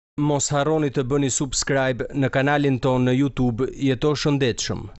Mos harroni të bëni subscribe në kanalin tonë në YouTube Jeto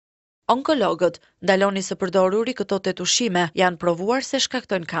Shëndetshëm. Onkologët, Ndaloni së përdoruri këto ushqime janë provuar se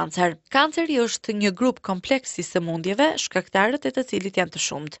shkaktojnë kancer. Kanceri është një grup kompleks i sëmundjeve, shkaktarët e të cilit janë të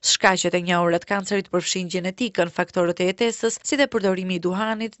shumt. Shkaqet e njohura të kancerit përfshin gjenetikën, faktorët e jetesës, si dhe përdorimi i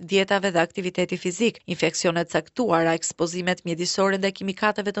duhanit, dietave dhe aktiviteti fizik, infeksionet caktuara, ekspozimet mjedisore ndaj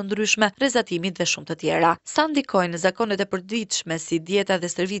kimikateve të ndryshme, rrezatimit dhe shumë të tjera. Sa ndikojnë zakonet e përditshme si dieta dhe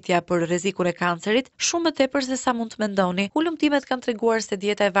stërvitja për rrezikun e kancerit, shumë më tepër se sa mund të mendoni. Ulëmtimet kanë treguar se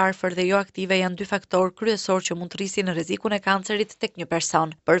dieta e varfër dhe jo aktive janë dy faktorë kryesor që mund të rrisin rrezikun e kancerit tek një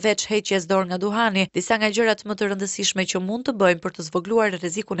person. Përveç heqjes dorë nga duhani, disa nga gjërat më të rëndësishme që mund të bëjmë për të zvogëluar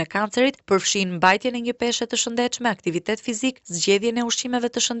rrezikun e kancerit përfshin mbajtjen e një peshe të shëndetshme, aktivitet fizik, zgjedhjen e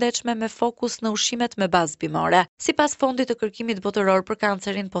ushqimeve të shëndetshme me fokus në ushqimet me bazë bimore. Sipas fondit të kërkimit botëror për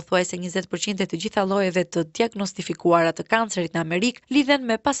kancerin, pothuajse 20% e të gjitha llojeve të diagnostifikuara të kancerit në Amerikë lidhen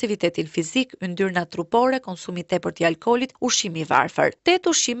me pasivitetin fizik, yndyrna trupore, konsumi i tepërt i alkoolit, ushqimi i varfër.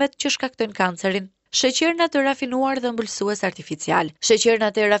 Ushqimet që shkaktojnë kancerin. Sheqernat e rafinuar dhe ëmbëlsues artificial.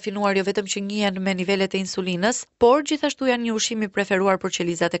 Sheqernat e rafinuar jo vetëm që njihen me nivelet e insulinës, por gjithashtu janë një ushqim i preferuar për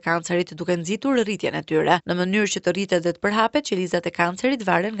qelizat e kancerit duke nxitur rritjen e tyre. Në mënyrë që të rritet dhe të përhapet, qelizat e kancerit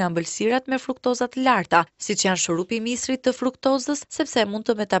varen nga ëmbëlsirat me fruktoza të larta, siç janë shurupi i misrit të fruktozës, sepse mund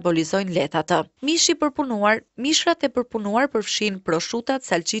të metabolizojnë lehtë atë. Mishi i përpunuar. Mishrat e përpunuar përfshin proshutat,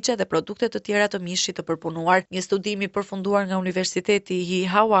 salciçe dhe produkte të tjera të mishit të përpunuar. Një studim i përfunduar nga Universiteti i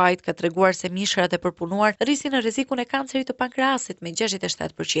Hawait ka treguar se mishrat përpunuar rrisin rrezikun e kancerit të pankreasit me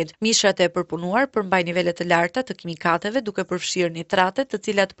 67%. Mishrat e përpunuar përmbajnë nivele të larta të kimikateve duke përfshirë nitrate, të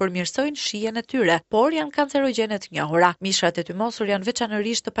cilat përmirësojnë shijen e tyre, por janë kancerogjene të njohura. Mishrat e tymosur janë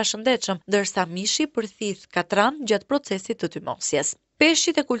veçanërisht të pashëndetshëm, ndërsa mishi përthith katran gjatë procesit të tymosjes.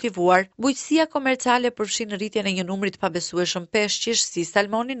 Peshqit e kultivuar. Bujqësia komerciale përfshin rritjen e një numri të pabesueshëm peshqish si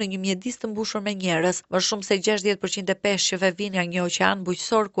salmoni në një mjedis të mbushur me njerëz. Më shumë se 60% e peshqeve vijnë nga një oqean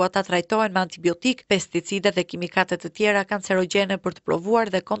bujqësor ku ata trajtohen me antibiotik, pesticide dhe kimikate të tjera kancerogjene për të provuar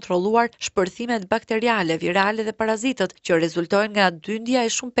dhe kontrolluar shpërthimet bakteriale, virale dhe parazitët që rezultojnë nga dyndja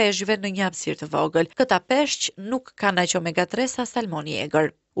e shumë peshqve në një hapësirë të vogël. Këta peshq nuk kanë aq omega 3 sa salmoni i egër.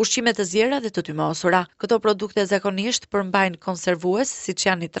 Ushqime të zjera dhe të tymosura. Këto produkte zakonisht përmbajnë konservues, siç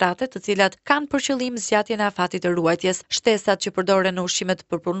janë nitrate, të cilat kanë për qëllim zgjatjen e afatit të ruajtjes. Shtesat që përdoren në ushqimet të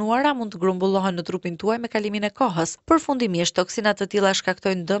përpunuara mund të grumbullohen në trupin tuaj me kalimin e kohës. Përfundimisht, toksinat të tilla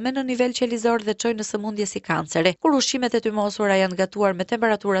shkaktojnë dëme në nivel qelizor dhe çojnë në sëmundje si kanceri. Kur ushqimet e tymosura janë gatuar me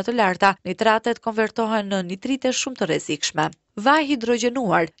temperatura të larta, nitratet konvertohen në nitrite shumë të rrezikshme. Vaj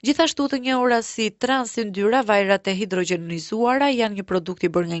hidrogjenuar. Gjithashtu të njohura si transindyra, vajrat e hidrogenizuara janë një produkt i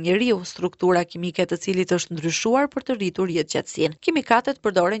bërë nga njeriu, struktura kimike të cilit është ndryshuar për të rritur jetëgjatësinë. Kimikatet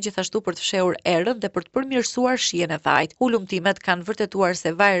përdoren gjithashtu për të fshehur erën dhe për të përmirësuar shijen e vajit. Ulëmtimet kanë vërtetuar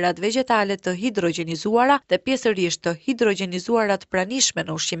se vajrat vegetale të hidrogenizuara dhe pjesërisht të hidrogenizuara të pranishme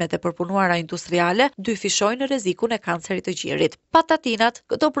në ushqimet e përpunuara industriale dyfishojnë rrezikun e kancerit të gjirit. Patatinat.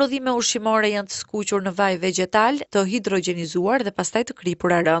 Këto prodhime ushqimore janë të skuqur në vaj vegetal të hidrogenizuar dhe pastaj të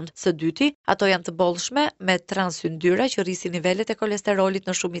kripura rënd. Së dyti, ato janë të bollshme me transyndyrra që rrisin nivelet e kolesterolit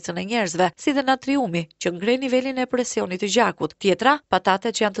në shumicën e njerëzve, si dhe natriumi, që ngre nivelin e presionit të gjakut. Tjetra,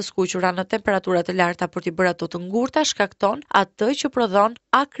 patatet që janë të skuqura në temperatura të larta për t'i bërë ato të ngurta shkakton atë që prodhon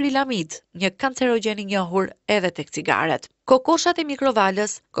akrilamid, një kancerogjen i njohur edhe tek cigaret. Kokoshat e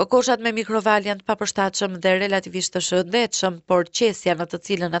mikrovalës. Kokoshat me mikrovalë janë të papërshtatshëm dhe relativisht të shëndetshëm, por qesja në të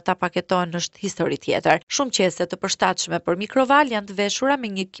cilën ata paketohen është histori tjetër. Shumë qese të përshtatshme për mikrovalë janë të veshura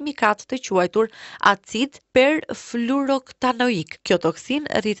me një kimikat të quajtur acid perfluoroktanoik. Kjo toksin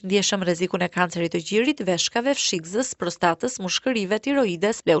rrit ndjeshëm rrezikun e kancerit të gjirit, veshkave, fshikzës, prostatës, mushkërive,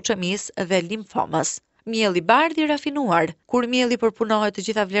 tiroides, leuqemisë dhe limfomës. Mielli i bardhë i rafinuar. Kur mielli përpunohet, të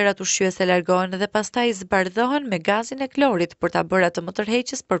gjitha vlerat ushqyese largohen dhe pastaj zbardhohen me gazin e klorit për ta bërë atë më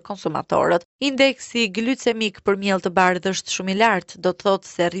tërheqës për konsumatorët. Indeksi glicemik për miell të bardhë është shumë i lartë, do të thotë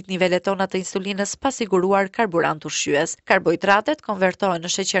se rrit nivelet tona të insulinës pa siguruar karburant ushqyes. Karbohidratet konvertohen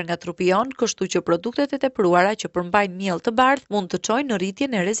në sheqer nga trupi jon, kështu që produktet e tepruara që përmbajnë miell të bardhë mund të çojnë në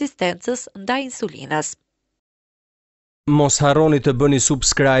rritjen e rezistencës ndaj insulinës. Mos harroni të bëni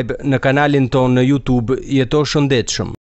subscribe në kanalin tonë në YouTube Jeto Shëndetshëm.